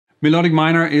Melodic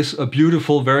minor is a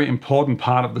beautiful, very important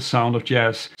part of the sound of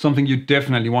jazz, something you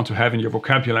definitely want to have in your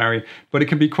vocabulary, but it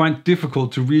can be quite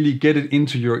difficult to really get it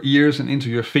into your ears and into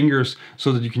your fingers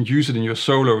so that you can use it in your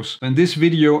solos. In this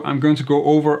video, I'm going to go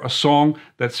over a song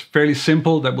that's fairly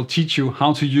simple that will teach you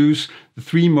how to use the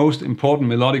 3 most important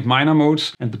melodic minor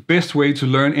modes, and the best way to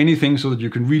learn anything so that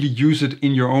you can really use it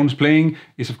in your own playing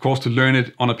is of course to learn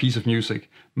it on a piece of music.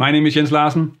 My name is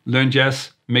Larsen, learn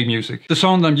jazz, make music. The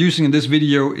song that I'm using in this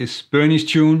video is Bernie's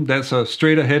tune. That's a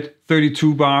straight ahead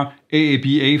 32 bar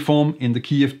AABA form in the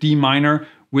key of D minor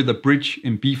with a bridge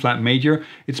in B flat major.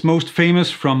 It's most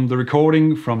famous from the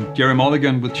recording from Jerry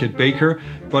Mulligan with Chet Baker,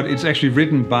 but it's actually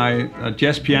written by a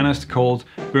jazz pianist called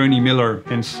Bernie Miller,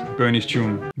 hence Bernie's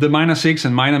tune. The minor 6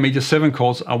 and minor major 7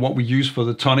 chords are what we use for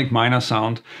the tonic minor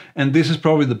sound, and this is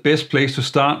probably the best place to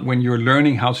start when you're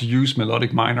learning how to use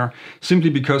melodic minor, simply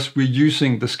because we're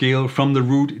using the scale from the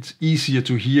root. It's easier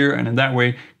to hear and in that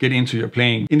way get into your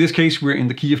playing. In this case we're in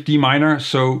the key of D minor,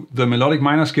 so the melodic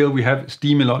minor scale we have is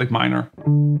D melodic minor.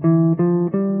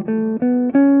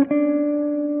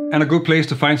 And a good place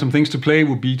to find some things to play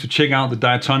would be to check out the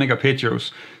diatonic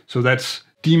arpeggios. So that's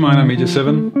D minor major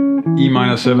 7, E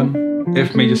minor 7,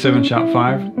 F major 7 sharp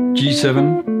 5,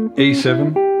 G7,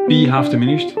 A7, B half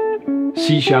diminished,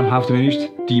 C sharp half diminished,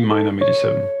 D minor major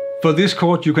 7. For this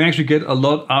chord you can actually get a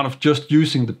lot out of just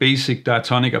using the basic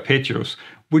diatonic arpeggios,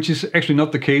 which is actually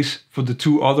not the case for the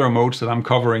 2 other modes that I'm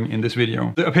covering in this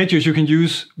video. The arpeggios you can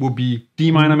use will be D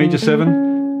minor major 7,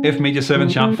 F major 7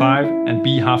 sharp 5 and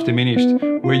B half diminished,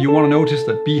 where you want to notice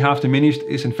that B half diminished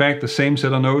is in fact the same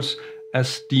set of notes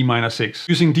as D minor 6.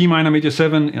 Using D minor major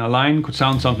 7 in a line could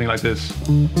sound something like this.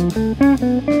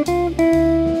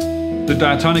 The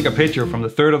diatonic arpeggio from the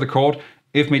 3rd of the chord,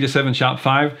 F major 7 sharp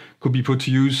 5, could be put to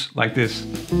use like this.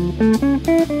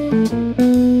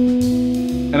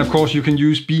 And of course you can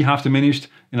use B half diminished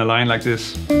in a line like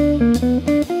this.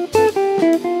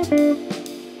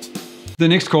 The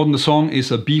next chord in the song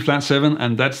is a B flat 7,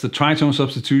 and that's the tritone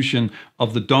substitution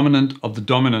of the dominant of the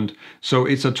dominant. So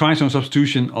it's a tritone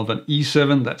substitution of an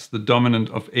E7, that's the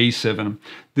dominant of A7.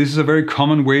 This is a very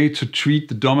common way to treat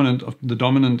the dominant of the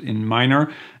dominant in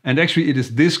minor, and actually it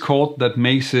is this chord that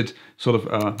makes it sort of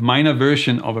a minor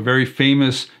version of a very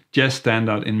famous jazz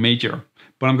standard in major.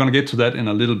 But I'm going to get to that in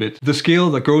a little bit. The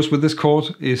scale that goes with this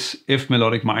chord is F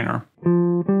melodic minor.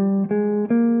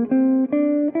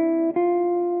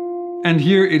 And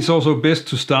here it's also best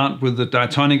to start with the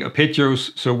diatonic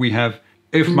arpeggios. So we have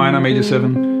F minor major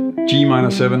 7, G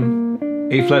minor 7,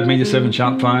 A flat major 7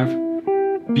 sharp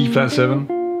 5, B flat 7,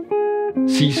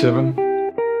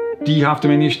 C7, D half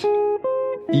diminished,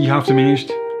 E half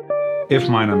diminished, F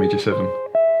minor major 7.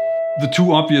 The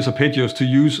 2 obvious arpeggios to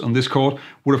use on this chord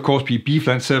would of course be B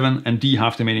flat 7 and D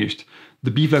half diminished.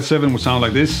 The B flat 7 would sound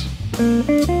like this.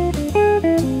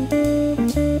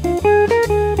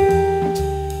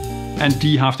 And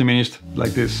D half diminished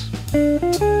like this.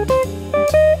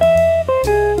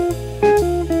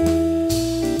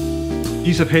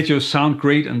 These arpeggios sound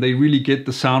great and they really get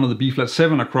the sound of the B flat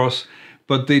 7 across,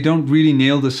 but they don't really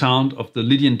nail the sound of the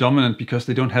Lydian dominant because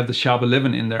they don't have the sharp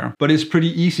 11 in there. But it's pretty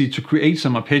easy to create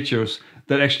some arpeggios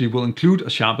that actually will include a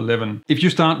sharp 11. If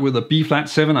you start with a B flat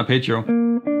 7 arpeggio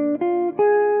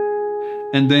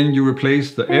and then you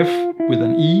replace the F with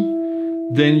an E,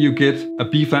 then you get a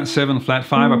B flat 7 flat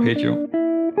 5 arpeggio.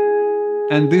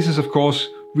 And this is of course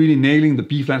really nailing the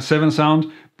B flat 7 sound,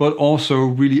 but also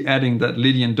really adding that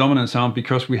Lydian dominant sound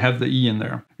because we have the E in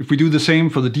there. If we do the same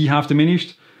for the D half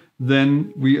diminished,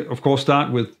 then we of course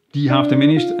start with D half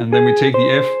diminished and then we take the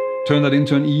F, turn that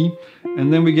into an E,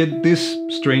 and then we get this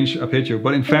strange arpeggio.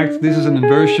 But in fact this is an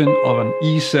inversion of an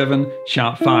E7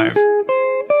 sharp 5.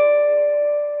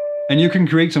 And you can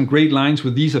create some great lines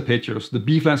with these arpeggios. The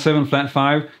B flat 7 flat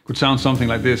 5 could sound something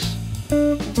like this.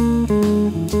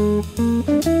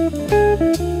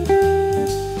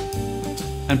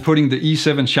 And putting the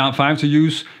E7 sharp 5 to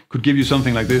use could give you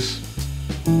something like this.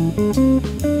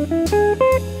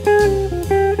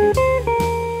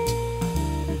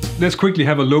 Let's quickly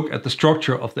have a look at the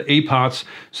structure of the A parts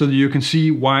so that you can see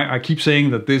why I keep saying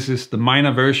that this is the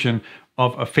minor version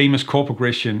of a famous chord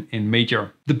progression in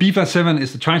major. The B flat 7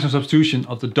 is the tritone substitution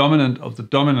of the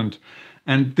dominant,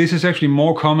 and this is actually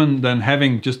more common than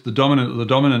having just the dominant of the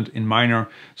dominant in minor.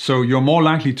 So you're more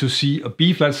likely to see a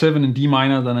B flat 7 in D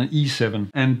minor than an E7.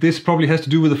 And this probably has to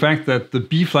do with the fact that the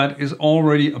B flat is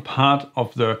already a part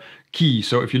of the key.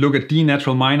 So if you look at D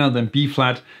natural minor, then B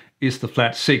flat is the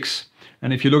flat 6.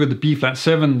 And if you look at the B flat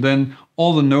 7, then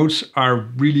all the notes are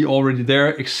really already there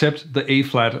except the A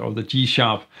flat or the G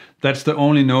sharp. That's the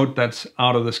only note that's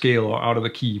out of the scale or out of the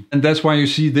key. And that's why you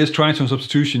see this tritone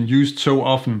substitution used so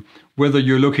often, whether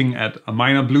you're looking at a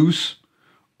minor blues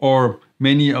or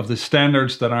many of the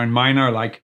standards that are in minor,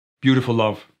 like Beautiful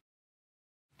Love.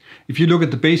 If you look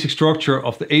at the basic structure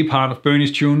of the A part of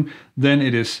Bernie's tune, then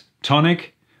it is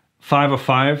tonic, 5 of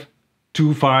 5,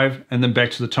 2, 5, and then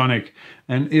back to the tonic.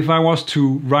 And if I was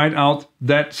to write out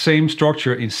that same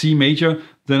structure in C major,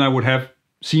 then I would have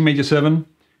C major 7,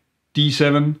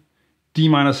 D7, D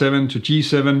minor 7 to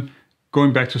G7,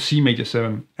 going back to C major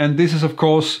 7. And this is of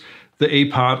course the A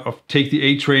part of Take the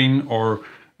A Train or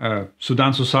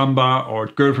Sudanso Samba or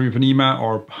Girl from Ipanema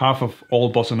or half of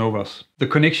all bossa novas. The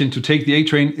connection to Take the A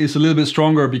Train is a little bit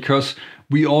stronger because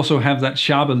we also have that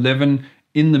sharp 11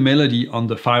 in the melody on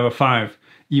the 5 of 5,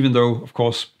 even though of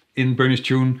course in Bernie's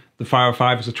tune the 5 of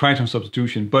 5 is a tritone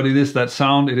substitution, but it is that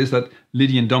sound, it is that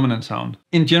Lydian dominant sound.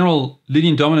 In general,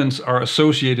 Lydian dominants are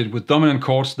associated with dominant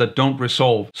chords that don't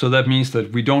resolve. So that means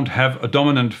that we don't have a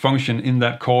dominant function in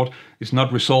that chord. It's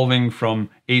not resolving from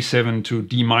A7 to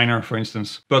D minor, for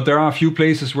instance. But there are a few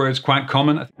places where it's quite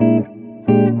common.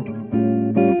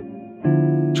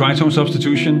 Tritone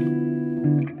substitution.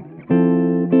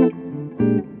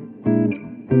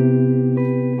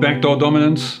 Backdoor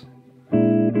dominance.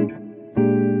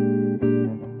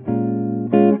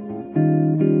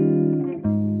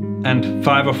 And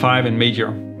 5 of 5 in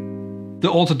major.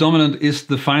 The alto dominant is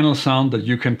the final sound that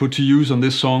you can put to use on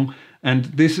this song, and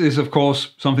this is of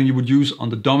course something you would use on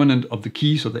the dominant of the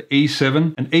key, so the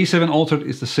A7. And A7 altered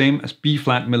is the same as B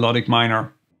flat melodic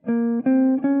minor.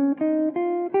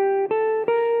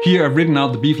 Here I've written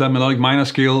out the B flat melodic minor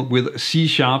scale with C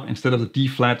sharp instead of the D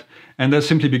flat, and that's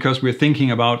simply because we're thinking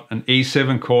about an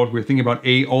A7 chord, we're thinking about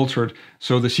A altered,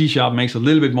 so the C sharp makes a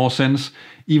little bit more sense,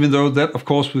 even though that of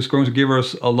course was going to give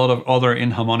us a lot of other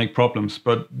inharmonic problems,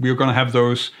 but we're going to have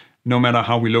those no matter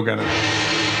how we look at it.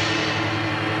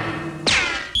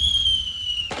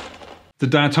 The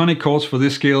diatonic chords for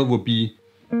this scale would be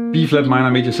B flat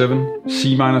minor major 7,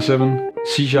 C minor 7,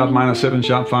 C sharp minor 7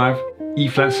 sharp 5, E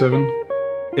flat 7,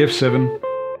 F7,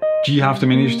 G half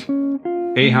diminished,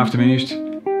 A half diminished,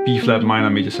 B flat minor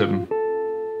major 7.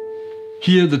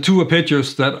 Here the two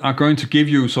arpeggios that are going to give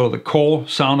you sort of the core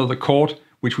sound of the chord,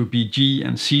 which would be G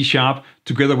and C sharp,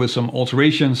 together with some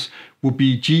alterations, would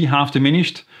be G half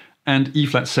diminished and E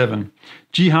flat 7.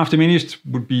 G half diminished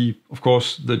would be, of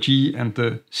course, the G and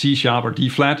the C sharp or D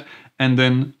flat, and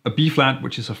then a B flat,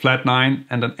 which is a flat 9,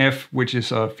 and an F, which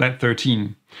is a flat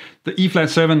 13. The E flat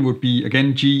 7 would be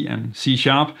again G and C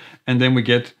sharp, and then we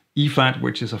get E flat,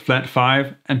 which is a flat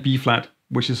 5, and B flat,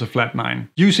 which is a flat 9.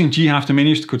 Using G half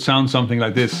diminished could sound something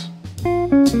like this.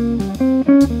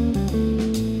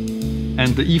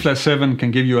 And the E flat 7 can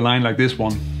give you a line like this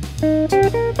one.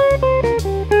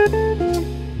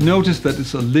 Notice that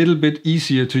it's a little bit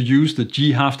easier to use the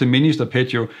G half diminished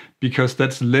arpeggio because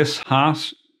that's less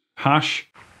harsh.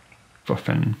 For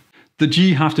fun. The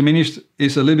G half diminished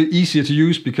is a little bit easier to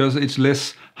use because it's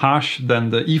less harsh than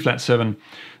the E flat 7.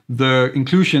 The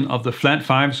inclusion of the flat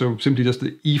 5, so simply just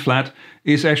the E flat,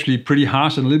 is actually pretty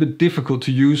harsh and a little bit difficult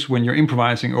to use when you're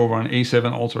improvising over an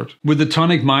A7 altered. With the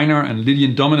tonic minor and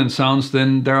Lydian dominant sounds,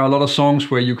 then there are a lot of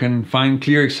songs where you can find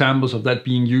clear examples of that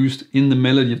being used in the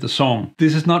melody of the song.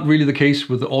 This is not really the case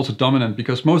with the altered dominant,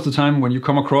 because most of the time when you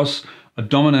come across a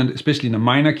dominant, especially in a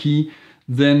minor key,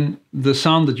 then the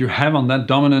sound that you have on that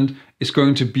dominant is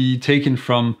going to be taken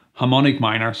from harmonic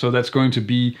minor. So that's going to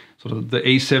be sort of the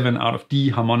A7 out of D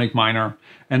harmonic minor.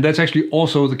 And that's actually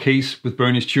also the case with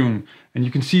Bernie's tune. And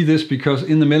you can see this because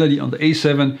in the melody on the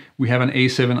A7, we have an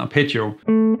A7 arpeggio.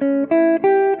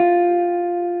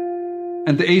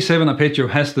 And the A7 arpeggio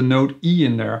has the note E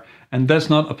in there, and that's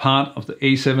not a part of the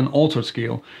A7 altered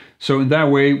scale. So in that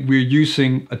way, we're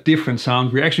using a different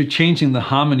sound. We're actually changing the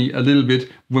harmony a little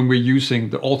bit when we're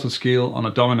using the altered scale on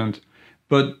a dominant.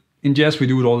 But in jazz, we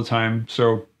do it all the time,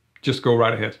 so just go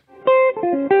right ahead.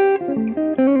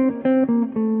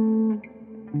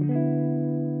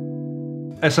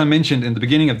 As I mentioned in the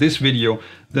beginning of this video,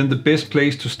 then the best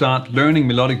place to start learning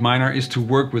melodic minor is to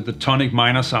work with the tonic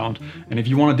minor sound. And if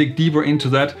you want to dig deeper into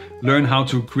that, learn how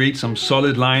to create some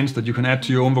solid lines that you can add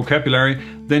to your own vocabulary,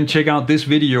 then check out this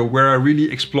video where I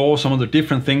really explore some of the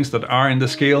different things that are in the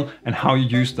scale and how you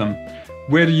use them.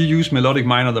 Where do you use melodic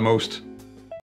minor the most?